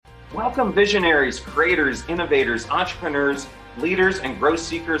Welcome visionaries, creators, innovators, entrepreneurs, leaders, and growth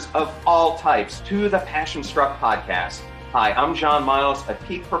seekers of all types to the Passion Struck podcast. Hi, I'm John Miles, a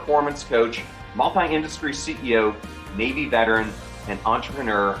peak performance coach, multi-industry CEO, Navy veteran, and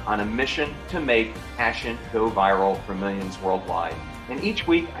entrepreneur on a mission to make passion go viral for millions worldwide. And each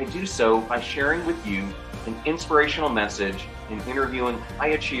week I do so by sharing with you an inspirational message and interviewing high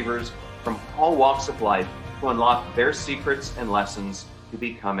achievers from all walks of life to unlock their secrets and lessons to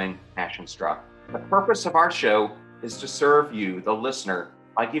becoming passion struck. The purpose of our show is to serve you, the listener,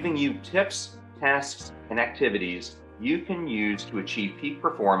 by giving you tips, tasks, and activities you can use to achieve peak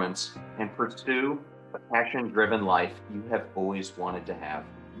performance and pursue the passion-driven life you have always wanted to have.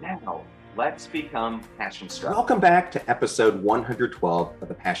 Now, let's become passion struck. Welcome back to episode 112 of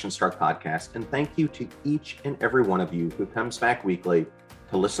the Passion Struck podcast, and thank you to each and every one of you who comes back weekly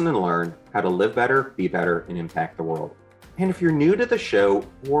to listen and learn how to live better, be better, and impact the world. And if you're new to the show,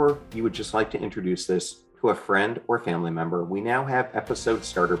 or you would just like to introduce this to a friend or family member, we now have episode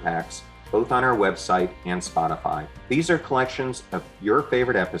starter packs, both on our website and Spotify. These are collections of your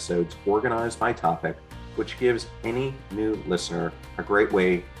favorite episodes organized by topic, which gives any new listener a great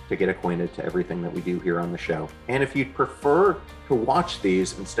way to get acquainted to everything that we do here on the show. And if you'd prefer to watch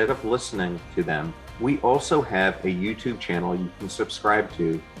these instead of listening to them, we also have a YouTube channel you can subscribe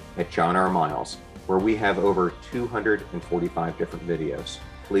to at John R. Miles, where we have over 245 different videos.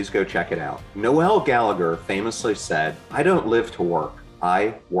 Please go check it out. Noel Gallagher famously said, "I don't live to work,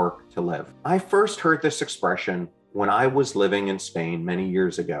 I work to live." I first heard this expression when I was living in Spain many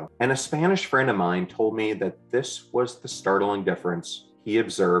years ago, and a Spanish friend of mine told me that this was the startling difference he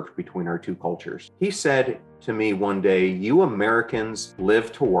observed between our two cultures. He said to me one day, "You Americans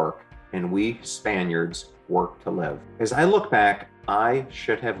live to work, and we Spaniards work to live." As I look back, I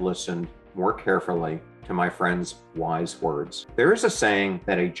should have listened more carefully to my friend's wise words. There is a saying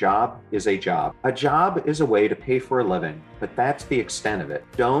that a job is a job. A job is a way to pay for a living, but that's the extent of it.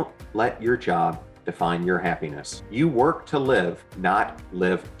 Don't let your job define your happiness. You work to live, not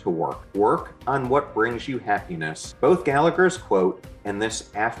live to work. Work on what brings you happiness. Both Gallagher's quote and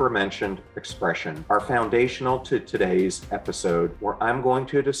this aforementioned expression are foundational to today's episode, where I'm going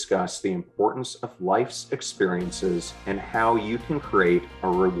to discuss the importance of life's experiences and how you can create a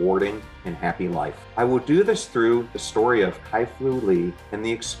rewarding and happy life. I will do this through the story of Kai-Fu Lee and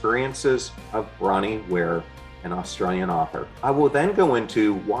the experiences of Bronnie Ware, an Australian author. I will then go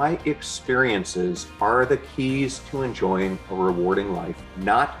into why experiences are the keys to enjoying a rewarding life,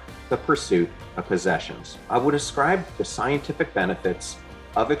 not the pursuit of possessions. I will describe the scientific benefits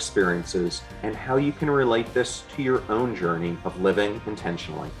of experiences and how you can relate this to your own journey of living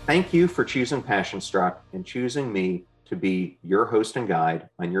intentionally. Thank you for choosing Passion Struck and choosing me to be your host and guide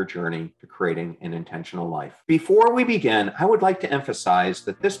on your journey to creating an intentional life. Before we begin, I would like to emphasize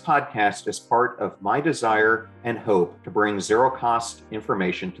that this podcast is part of my desire and hope to bring zero-cost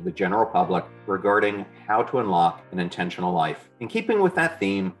information to the general public regarding how to unlock an intentional life. In keeping with that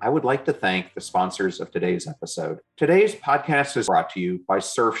theme, I would like to thank the sponsors of today's episode. Today's podcast is brought to you by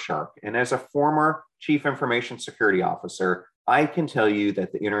Surfshark, and as a former Chief Information Security Officer, I can tell you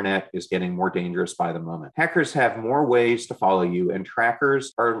that the internet is getting more dangerous by the moment. Hackers have more ways to follow you, and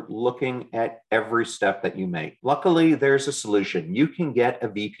trackers are looking at every step that you make. Luckily, there's a solution. You can get a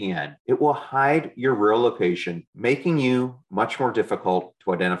VPN. It will hide your real location, making you much more difficult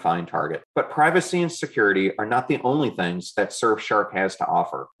to identify and target. But privacy and security are not the only things that Surfshark has to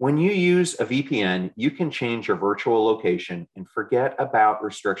offer. When you use a VPN, you can change your virtual location and forget about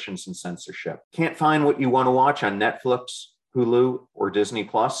restrictions and censorship. Can't find what you want to watch on Netflix, Hulu, or Disney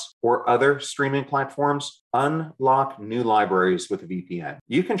Plus, or other streaming platforms? Unlock new libraries with a VPN.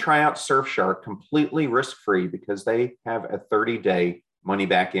 You can try out Surfshark completely risk-free because they have a 30-day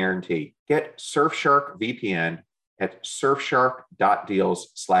money-back guarantee. Get Surfshark VPN at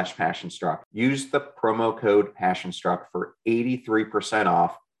surfshark.deals/passionstruck. Use the promo code PassionStruck for 83%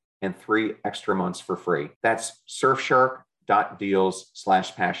 off and 3 extra months for free. That's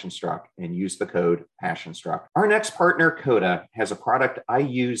surfshark.deals/passionstruck and use the code PassionStruck. Our next partner, Coda, has a product I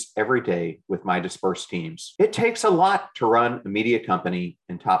use every day with my dispersed teams. It takes a lot to run a media company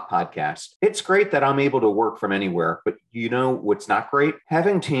and top podcast. It's great that I'm able to work from anywhere, but you know what's not great?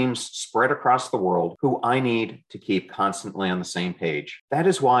 Having teams spread across the world who I need to keep constantly on the same page. That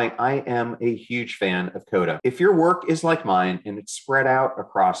is why I am a huge fan of Coda. If your work is like mine and it's spread out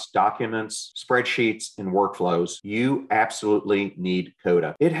across documents, spreadsheets, and workflows, you absolutely absolutely need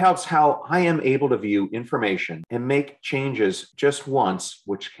Coda. It helps how I am able to view information and make changes just once,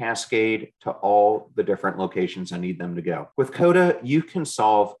 which cascade to all the different locations I need them to go. With Coda, you can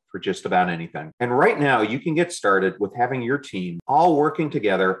solve for just about anything. And right now, you can get started with having your team all working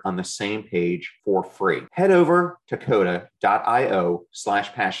together on the same page for free. Head over to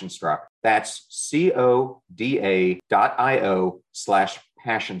coda.io/passionstruck. That's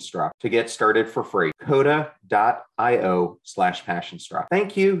coda.io/passionstruck to get started for free. coda.io/passionstruck.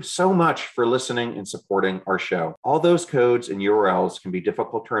 Thank you so much for listening and supporting our show. All those codes and URLs can be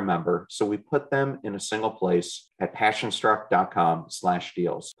difficult to remember, so we put them in a single place at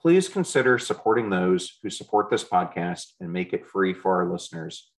passionstruck.com/deals. Please consider supporting those who support this podcast and make it free for our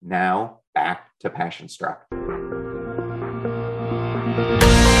listeners. Now, back to Passionstruck.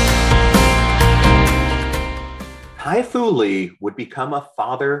 Kai-Fu Lee would become a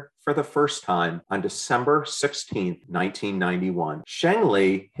father for the first time on December 16, 1991. Sheng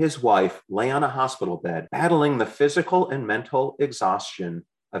Li, his wife, lay on a hospital bed, battling the physical and mental exhaustion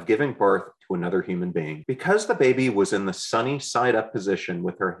of giving birth to another human being. Because the baby was in the sunny side up position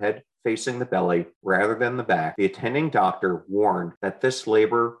with her head facing the belly rather than the back, the attending doctor warned that this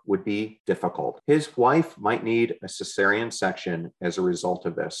labor would be difficult. His wife might need a cesarean section as a result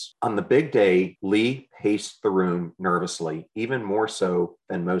of this. On the big day, Lee paced the room nervously, even more so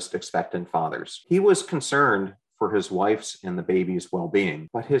than most expectant fathers. He was concerned for his wife's and the baby's well-being,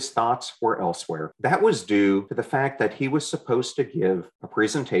 but his thoughts were elsewhere. That was due to the fact that he was supposed to give a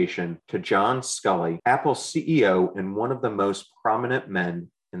presentation to John Sculley, Apple's CEO and one of the most prominent men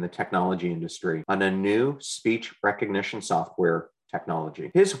in the technology industry, on a new speech recognition software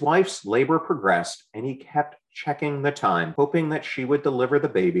technology. His wife's labor progressed, and he kept checking the time, hoping that she would deliver the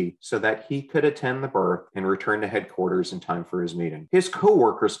baby so that he could attend the birth and return to headquarters in time for his meeting. His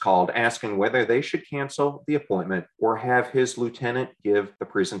coworkers called asking whether they should cancel the appointment or have his lieutenant give the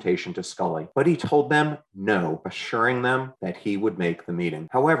presentation to Sculley. But he told them no, assuring them that he would make the meeting.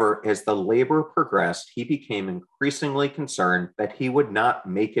 However, as the labor progressed, he became increasingly concerned that he would not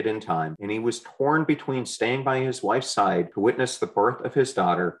make it in time, and he was torn between staying by his wife's side to witness the birth of his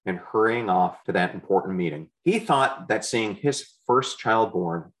daughter and hurrying off to that important meeting. He thought that seeing his first child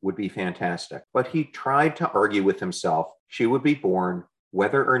born would be fantastic, but he tried to argue with himself she would be born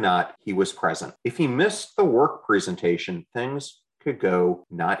whether or not he was present. If he missed the work presentation, things could go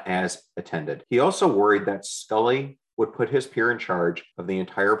not as attended. He also worried that Sculley would put his peer in charge of the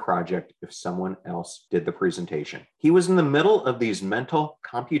entire project if someone else did the presentation. He was in the middle of these mental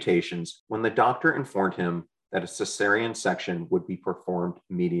computations when the doctor informed him that a cesarean section would be performed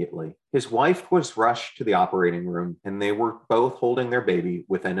immediately. His wife was rushed to the operating room, and they were both holding their baby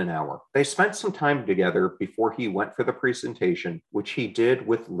within an hour. They spent some time together before he went for the presentation, which he did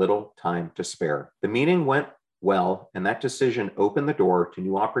with little time to spare. The meeting went well, and that decision opened the door to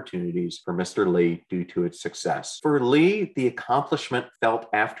new opportunities for Mr. Lee due to its success. For Lee, the accomplishment felt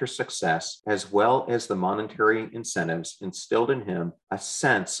after success, as well as the monetary incentives, instilled in him a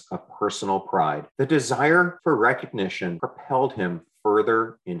sense of personal pride. The desire for recognition propelled him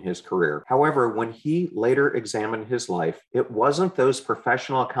further in his career. However, when he later examined his life, it wasn't those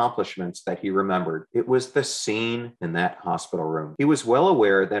professional accomplishments that he remembered. It was the scene in that hospital room. He was well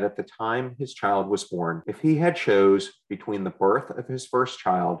aware that at the time his child was born, if he had chose between the birth of his first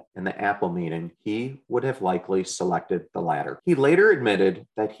child and the Apple meeting, he would have likely selected the latter. He later admitted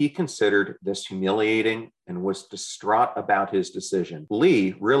that he considered this humiliating and was distraught about his decision.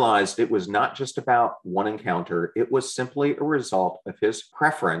 Lee realized it was not just about one encounter, it was simply a result of his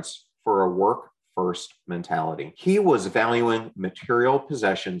preference for a work-first mentality. He was valuing material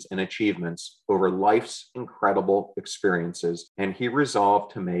possessions and achievements over life's incredible experiences, and he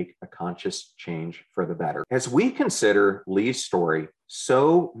resolved to make a conscious change for the better. As we consider Lee's story,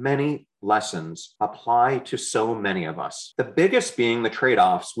 so many lessons apply to so many of us, the biggest being the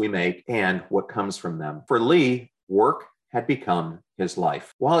trade-offs we make and what comes from them. For Lee, work had become his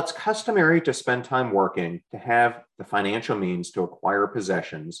life. While it's customary to spend time working to have the financial means to acquire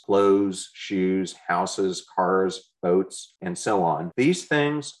possessions, clothes, shoes, houses, cars, boats, and so on, these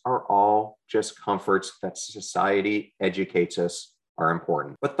things are all just comforts that society educates us are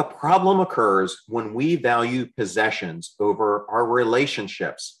important. But the problem occurs when we value possessions over our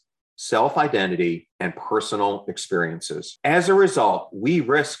relationships, self-identity, and personal experiences. As a result, we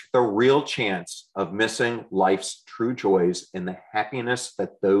risk the real chance of missing life's true joys and the happiness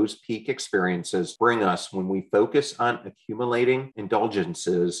that those peak experiences bring us when we focus on accumulating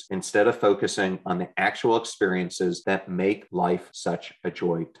indulgences instead of focusing on the actual experiences that make life such a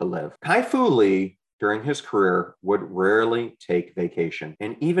joy to live. Kai-Fu Lee during his career would rarely take vacation.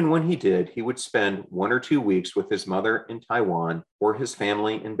 And even when he did, he would spend 1 or 2 weeks with his mother in Taiwan or his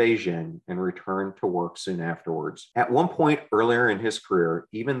family in Beijing and return to work soon afterwards. At one point earlier in his career,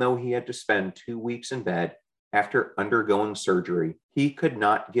 even though he had to spend 2 weeks in bed after undergoing surgery, he could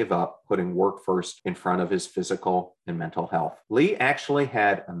not give up putting work first in front of his physical and mental health. Lee actually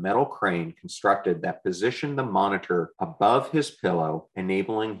had a metal crane constructed that positioned the monitor above his pillow,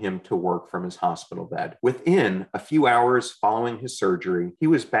 enabling him to work from his hospital bed. Within a few hours following his surgery, he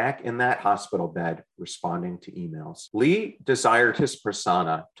was back in that hospital bed responding to emails. Lee desired his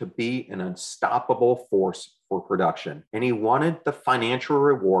persona to be an unstoppable force for production, and he wanted the financial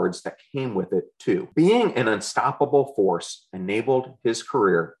rewards that came with it too. Being an unstoppable force enabled his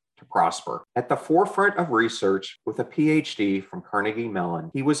career to prosper. At the forefront of research with a PhD from Carnegie Mellon,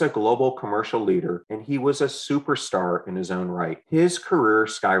 he was a global commercial leader and he was a superstar in his own right. His career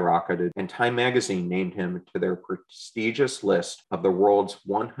skyrocketed and Time magazine named him to their prestigious list of the world's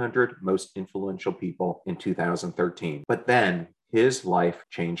 100 most influential people in 2013. But then his life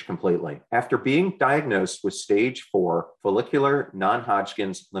changed completely. After being diagnosed with stage 4 follicular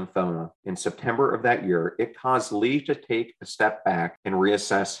non-Hodgkin's lymphoma in September of that year, it caused Lee to take a step back and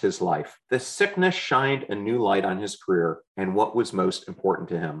reassess his life. The sickness shined a new light on his career and what was most important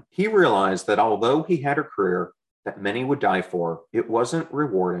to him. He realized that although he had a career that many would die for, it wasn't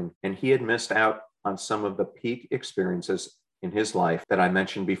rewarding, and he had missed out on some of the peak experiences in his life that I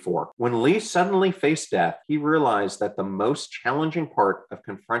mentioned before. When Lee suddenly faced death, he realized that the most challenging part of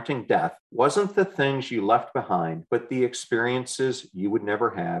confronting death wasn't the things you left behind, but the experiences you would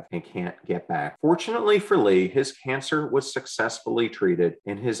never have and can't get back. Fortunately for Lee, his cancer was successfully treated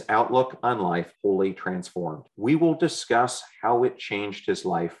and his outlook on life wholly transformed. We will discuss how it changed his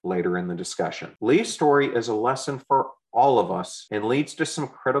life later in the discussion. Lee's story is a lesson for all of us and leads to some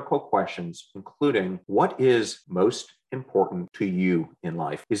critical questions, including what is most important to you in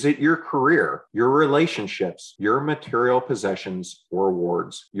life? Is it your career, your relationships, your material possessions or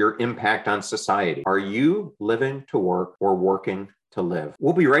awards, your impact on society? Are you living to work or working to live?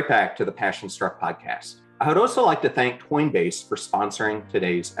 We'll be right back to the Passion Struck podcast. I would also like to thank Coinbase for sponsoring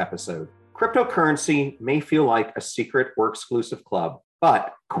today's episode. Cryptocurrency may feel like a secret or exclusive club,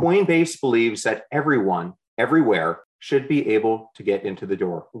 but Coinbase believes that everyone, everywhere, should be able to get into the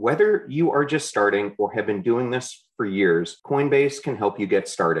door. Whether you are just starting or have been doing this for years, Coinbase can help you get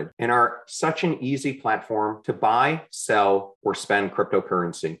started and are such an easy platform to buy, sell, or spend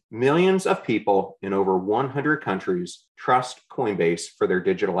cryptocurrency. Millions of people in over 100 countries trust Coinbase for their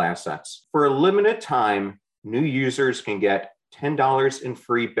digital assets. For a limited time, new users can get $10 in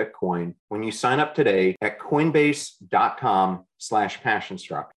free Bitcoin when you sign up today at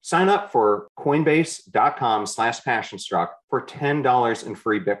coinbase.com/passionstruck. Sign up for coinbase.com/passionstruck for $10 in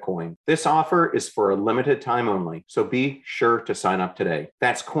free Bitcoin. This offer is for a limited time only, so be sure to sign up today.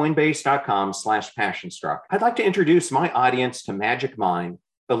 That's coinbase.com/passionstruck. I'd like to introduce my audience to Magic Mind,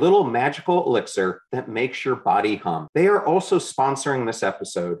 the little magical elixir that makes your body hum. They are also sponsoring this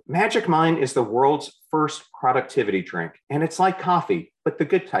episode. Magic Mind is the world's first productivity drink, and it's like coffee, but the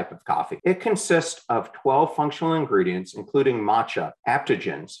good type of coffee. It consists of 12 functional ingredients, including matcha,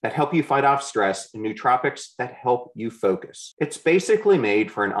 adaptogens that help you fight off stress, and nootropics that help you focus. It's basically made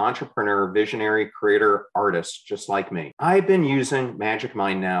for an entrepreneur, visionary, creator, artist just like me. I've been using Magic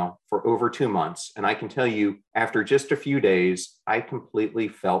Mind now for over 2 months, and I can tell you, after just a few days, I completely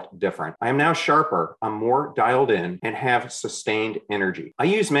felt different. I am now sharper, I'm more dialed in, and have sustained energy. I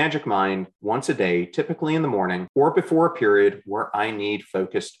use Magic Mind once a day, typically in the morning or before a period where I need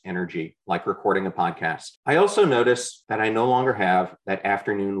focused energy, like recording a podcast. I also notice that I no longer have that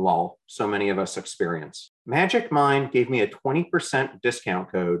afternoon lull so many of us experience. Magic Mind gave me a 20%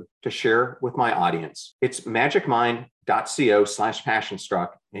 discount code to share with my audience. It's magicmind.co/passionstruck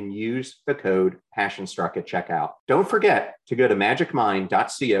and use the code passionstruck at checkout. Don't forget to go to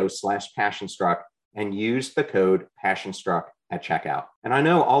magicmind.co/passionstruck and use the code passionstruck at checkout. And I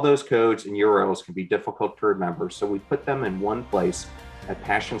know all those codes and URLs can be difficult to remember, so we put them in one place at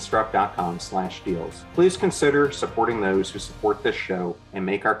passionstruck.com/deals. Please consider supporting those who support this show and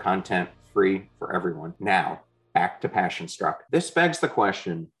make our content free for everyone. Now, back to Passion Struck. This begs the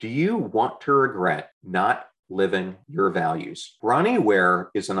question, do you want to regret not living your values? Bronnie Ware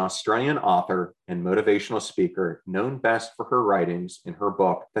is an Australian author and motivational speaker known best for her writings in her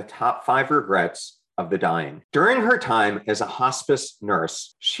book, The Top 5 Regrets of the Dying. During her time as a hospice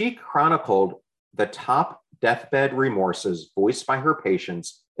nurse, she chronicled the top deathbed remorses voiced by her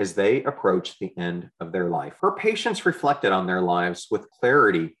patients as they approached the end of their life. Her patients reflected on their lives with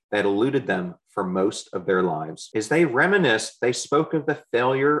clarity that eluded them for most of their lives. As they reminisced, they spoke of the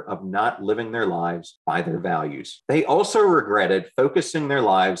failure of not living their lives by their values. They also regretted focusing their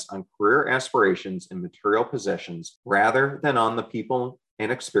lives on career aspirations and material possessions rather than on the people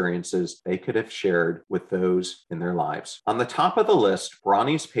and experiences they could have shared with those in their lives. On the top of the list,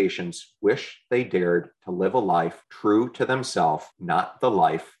 Bronnie's patients wish they dared to live a life true to themselves, not the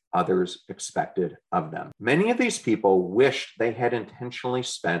life others expected of them. Many of these people wished they had intentionally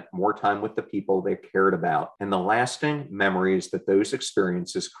spent more time with the people they cared about and the lasting memories that those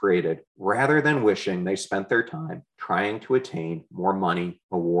experiences created, rather than wishing they spent their time trying to attain more money,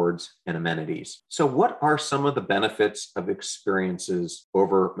 awards, and amenities. So what are some of the benefits of experiences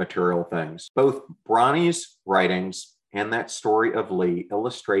over material things? Both Bronnie's writings and that story of Lee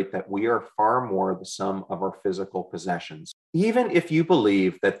illustrate that we are far more the sum of our physical possessions. Even if you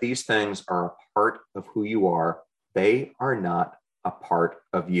believe that these things are a part of who you are, they are not a part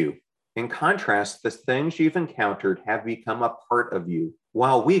of you. In contrast, the things you've encountered have become a part of you.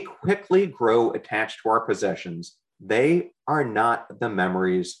 While we quickly grow attached to our possessions, they are not the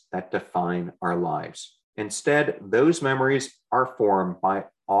memories that define our lives. Instead, those memories are formed by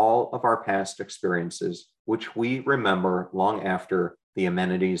all of our past experiences, which we remember long after the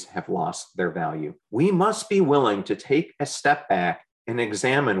amenities have lost their value. We must be willing to take a step back and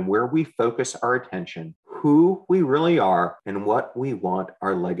examine where we focus our attention, who we really are, and what we want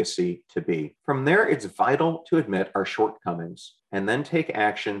our legacy to be. From there, it's vital to admit our shortcomings and then take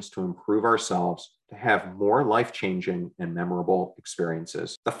actions to improve ourselves to have more life-changing and memorable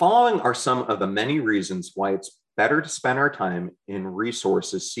experiences. The following are some of the many reasons why it's better to spend our time in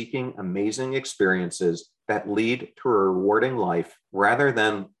resources seeking amazing experiences that lead to a rewarding life rather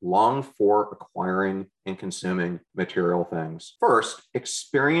than long for acquiring and consuming material things. First,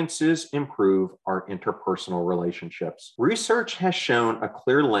 experiences improve our interpersonal relationships. Research has shown a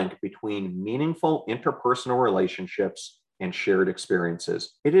clear link between meaningful interpersonal relationships and shared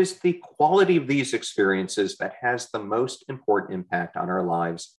experiences. It is the quality of these experiences that has the most important impact on our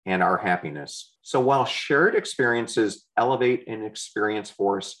lives and our happiness. So while shared experiences elevate an experience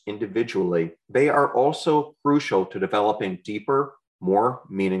for us individually, they are also crucial to developing deeper, more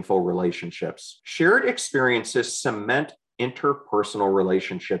meaningful relationships. Shared experiences cement interpersonal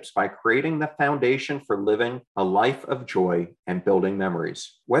relationships by creating the foundation for living a life of joy and building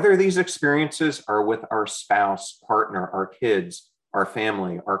memories. Whether these experiences are with our spouse, partner, our kids, our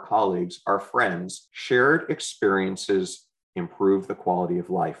family, our colleagues, our friends, shared experiences improve the quality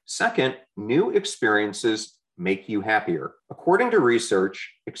of life. Second, new experiences make you happier. According to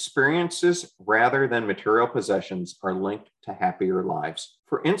research, experiences rather than material possessions are linked to happier lives.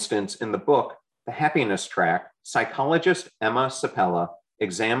 For instance, in the book, The Happiness Track, psychologist Emma Seppala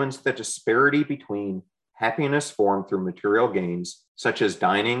examines the disparity between happiness formed through material gains, such as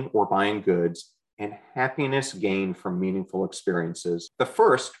dining or buying goods, and happiness gained from meaningful experiences. The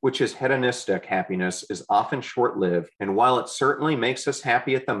first, which is hedonistic happiness, is often short-lived, and while it certainly makes us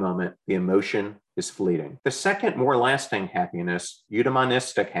happy at the moment, the emotion is fleeting. The second, more lasting happiness,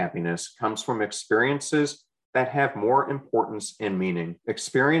 eudaimonistic happiness, comes from experiences that have more importance and meaning,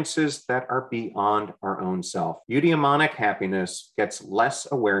 experiences that are beyond our own self. Eudaimonic happiness gets less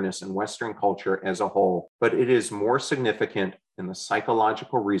awareness in Western culture as a whole, but it is more significant in the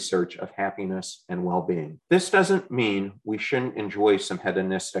psychological research of happiness and well-being. This doesn't mean we shouldn't enjoy some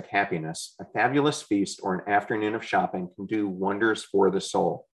hedonistic happiness. A fabulous feast or an afternoon of shopping can do wonders for the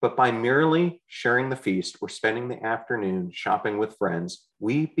soul. But by merely sharing the feast or spending the afternoon shopping with friends,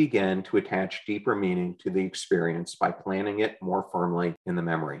 we begin to attach deeper meaning to the experience by planning it more firmly in the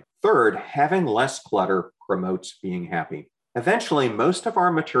memory. Third, having less clutter promotes being happy. Eventually, most of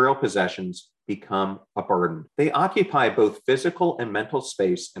our material possessions become a burden. They occupy both physical and mental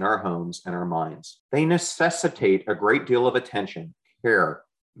space in our homes and our minds. They necessitate a great deal of attention, care,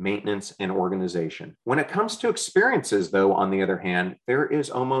 maintenance, and organization. When it comes to experiences, though, on the other hand, there is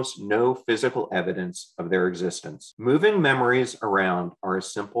almost no physical evidence of their existence. Moving memories around are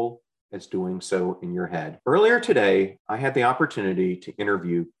as simple as doing so in your head. Earlier today, I had the opportunity to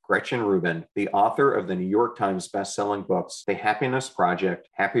interview Gretchen Rubin, the author of the New York Times bestselling books, The Happiness Project,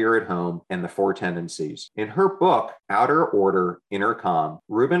 Happier at Home, and The Four Tendencies. In her book, Outer Order, Inner Calm,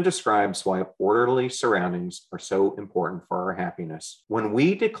 Rubin describes why orderly surroundings are so important for our happiness. When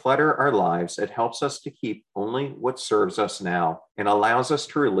we declutter our lives, it helps us to keep only what serves us now and allows us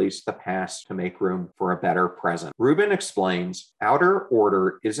to release the past to make room for a better present. Rubin explains, outer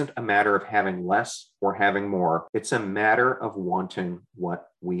order isn't a matter of having less or having more. It's a matter of wanting what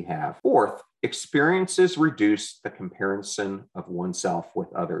we have. Fourth, experiences reduce the comparison of oneself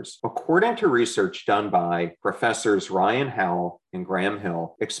with others. According to research done by professors Ryan Howell and Graham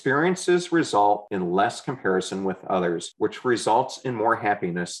Hill, experiences result in less comparison with others, which results in more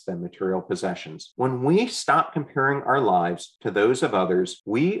happiness than material possessions. When we stop comparing our lives to those of others,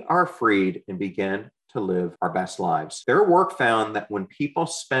 we are freed and begin to live our best lives. Their work found that when people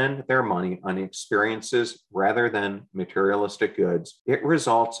spend their money on experiences rather than materialistic goods, it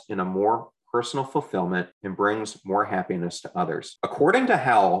results in a more personal fulfillment and brings more happiness to others. According to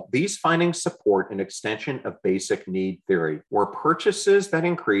Howell, these findings support an extension of basic need theory, where purchases that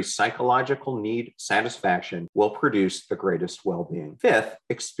increase psychological need satisfaction will produce the greatest well-being. Fifth,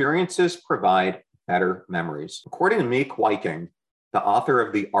 experiences provide better memories. According to Meek Wiking, the author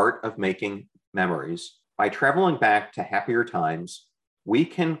of The Art of Making Memories, by traveling back to happier times, we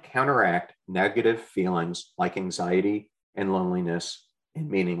can counteract negative feelings like anxiety and loneliness and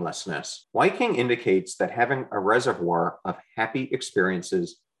meaninglessness. Wiking indicates that having a reservoir of happy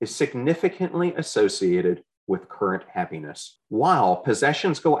experiences is significantly associated with current happiness. While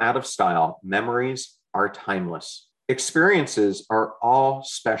possessions go out of style, memories are timeless. Experiences are all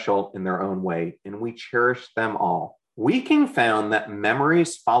special in their own way, and we cherish them all. Wiking found that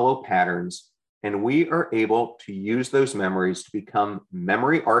memories follow patterns, and we are able to use those memories to become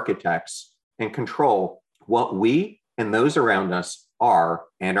memory architects and control what we and those around us are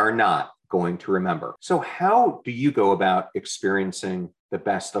and are not going to remember. So how do you go about experiencing the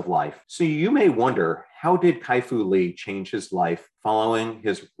best of life? So you may wonder, how did Kai-Fu Lee change his life following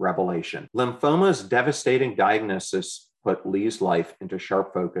his revelation? Lymphoma's devastating diagnosis put Lee's life into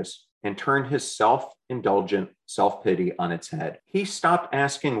sharp focus and turned his self-indulgent self-pity on its head. He stopped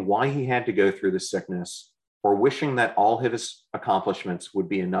asking why he had to go through the sickness or wishing that all of his accomplishments would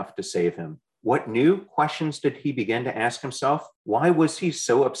be enough to save him. What new questions did he begin to ask himself? Why was he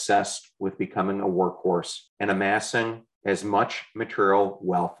so obsessed with becoming a workhorse and amassing as much material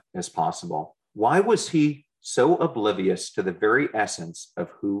wealth as possible? Why was he so oblivious to the very essence of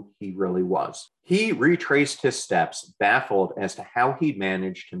who he really was? He retraced his steps, baffled as to how he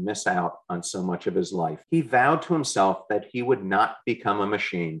managed to miss out on so much of his life. He vowed to himself that he would not become a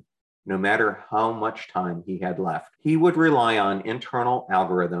machine, no matter how much time he had left. He would rely on internal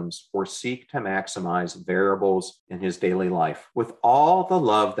algorithms or seek to maximize variables in his daily life. With all the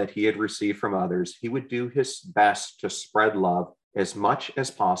love that he had received from others, he would do his best to spread love as much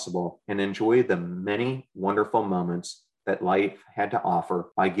as possible and enjoy the many wonderful moments that life had to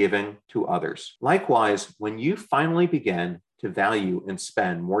offer by giving to others. Likewise, when you finally begin to value and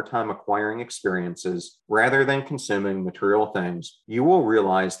spend more time acquiring experiences rather than consuming material things, you will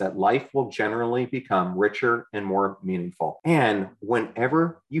realize that life will generally become richer and more meaningful. And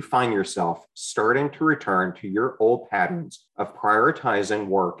whenever you find yourself starting to return to your old patterns of prioritizing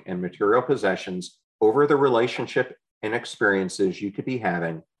work and material possessions over the relationship and experiences you could be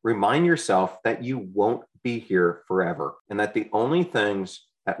having, remind yourself that you won't be here forever and that the only things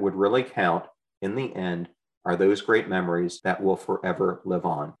that would really count in the end are those great memories that will forever live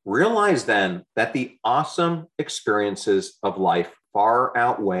on. Realize then that the awesome experiences of life far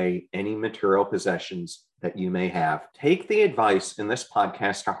outweigh any material possessions that you may have. Take the advice in this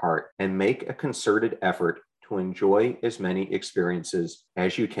podcast to heart and make a concerted effort to enjoy as many experiences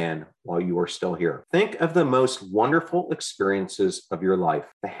as you can while you are still here. Think of the most wonderful experiences of your life,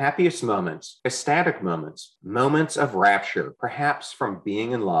 the happiest moments, ecstatic moments, moments of rapture, perhaps from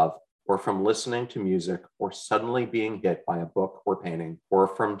being in love, or from listening to music, or suddenly being hit by a book or painting, or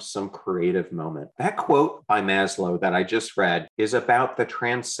from some creative moment. That quote by Maslow that I just read is about the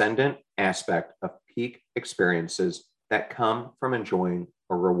transcendent aspect of peak experiences that come from enjoying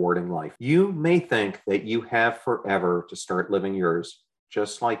a rewarding life. You may think that you have forever to start living yours,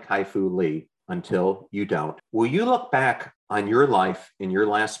 just like Kai-Fu Lee, until you don't. Will you look back on your life in your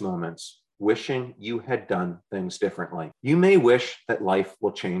last moments wishing you had done things differently? You may wish that life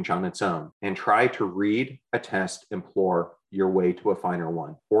will change on its own and try to read, attest, implore your way to a finer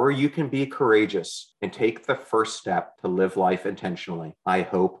one. Or you can be courageous and take the first step to live life intentionally. I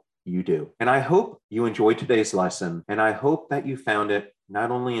hope you do. And I hope you enjoyed today's lesson. And I hope that you found it not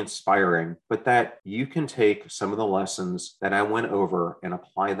only inspiring, but that you can take some of the lessons that I went over and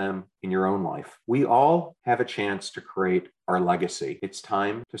apply them in your own life. We all have a chance to create our legacy. It's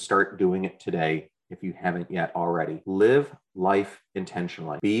time to start doing it today if you haven't yet already. Live life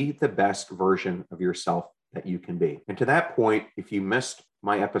intentionally. Be the best version of yourself that you can be. And to that point, if you missed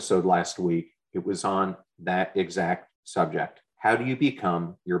my episode last week, it was on that exact subject. How do you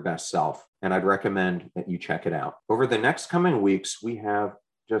become your best self? And I'd recommend that you check it out. Over the next coming weeks, we have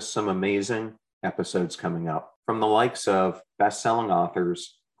just some amazing episodes coming up from the likes of best-selling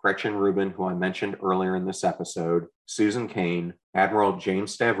authors Gretchen Rubin, who I mentioned earlier in this episode, Susan Cain, Admiral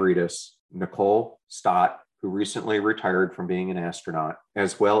James Stavridis, Nicole Stott, who recently retired from being an astronaut,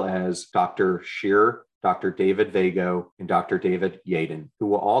 as well as Dr. Scheer, Dr. David Vago, and Dr. David Yaden, who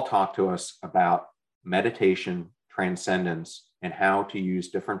will all talk to us about meditation, transcendence, and how to use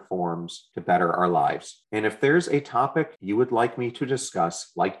different forms to better our lives. And if there's a topic you would like me to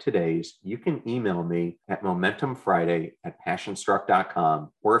discuss, like today's, you can email me at momentumfriday@passionstruck.com.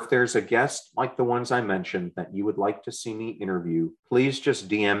 Or if there's a guest like the ones I mentioned that you would like to see me interview, please just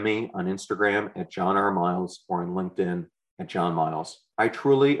DM me on Instagram at John R. Miles or on LinkedIn at John Miles. I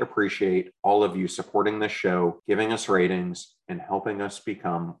truly appreciate all of you supporting this show, giving us ratings, and helping us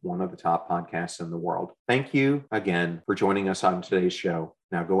become one of the top podcasts in the world. Thank you again for joining us on today's show.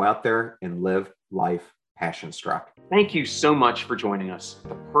 Now go out there and live life passion struck. Thank you so much for joining us.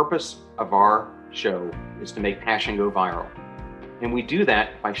 The purpose of our show is to make passion go viral. And we do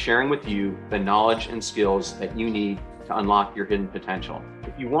that by sharing with you the knowledge and skills that you need to unlock your hidden potential.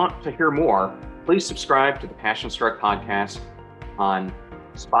 If you want to hear more, please subscribe to the Passion Struck podcast on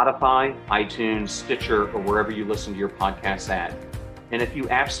Spotify, iTunes, Stitcher, or wherever you listen to your podcasts at. And if you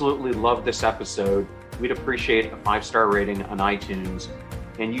absolutely love this episode, we'd appreciate a 5-star rating on iTunes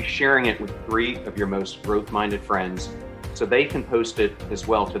and you sharing it with 3 of your most growth-minded friends so they can post it as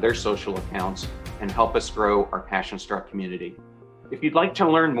well to their social accounts and help us grow our Passion Struck community. If you'd like to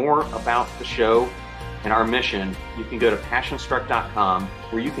learn more about the show and our mission, you can go to passionstruck.com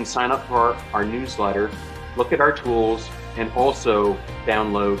where you can sign up for our newsletter, look at our tools, and also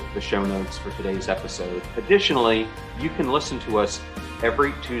download the show notes for today's episode. Additionally, you can listen to us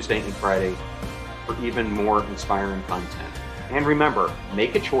every Tuesday and Friday for even more inspiring content. And remember,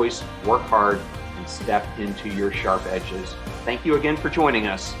 make a choice, work hard, and step into your sharp edges. Thank you again for joining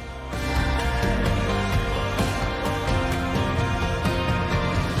us.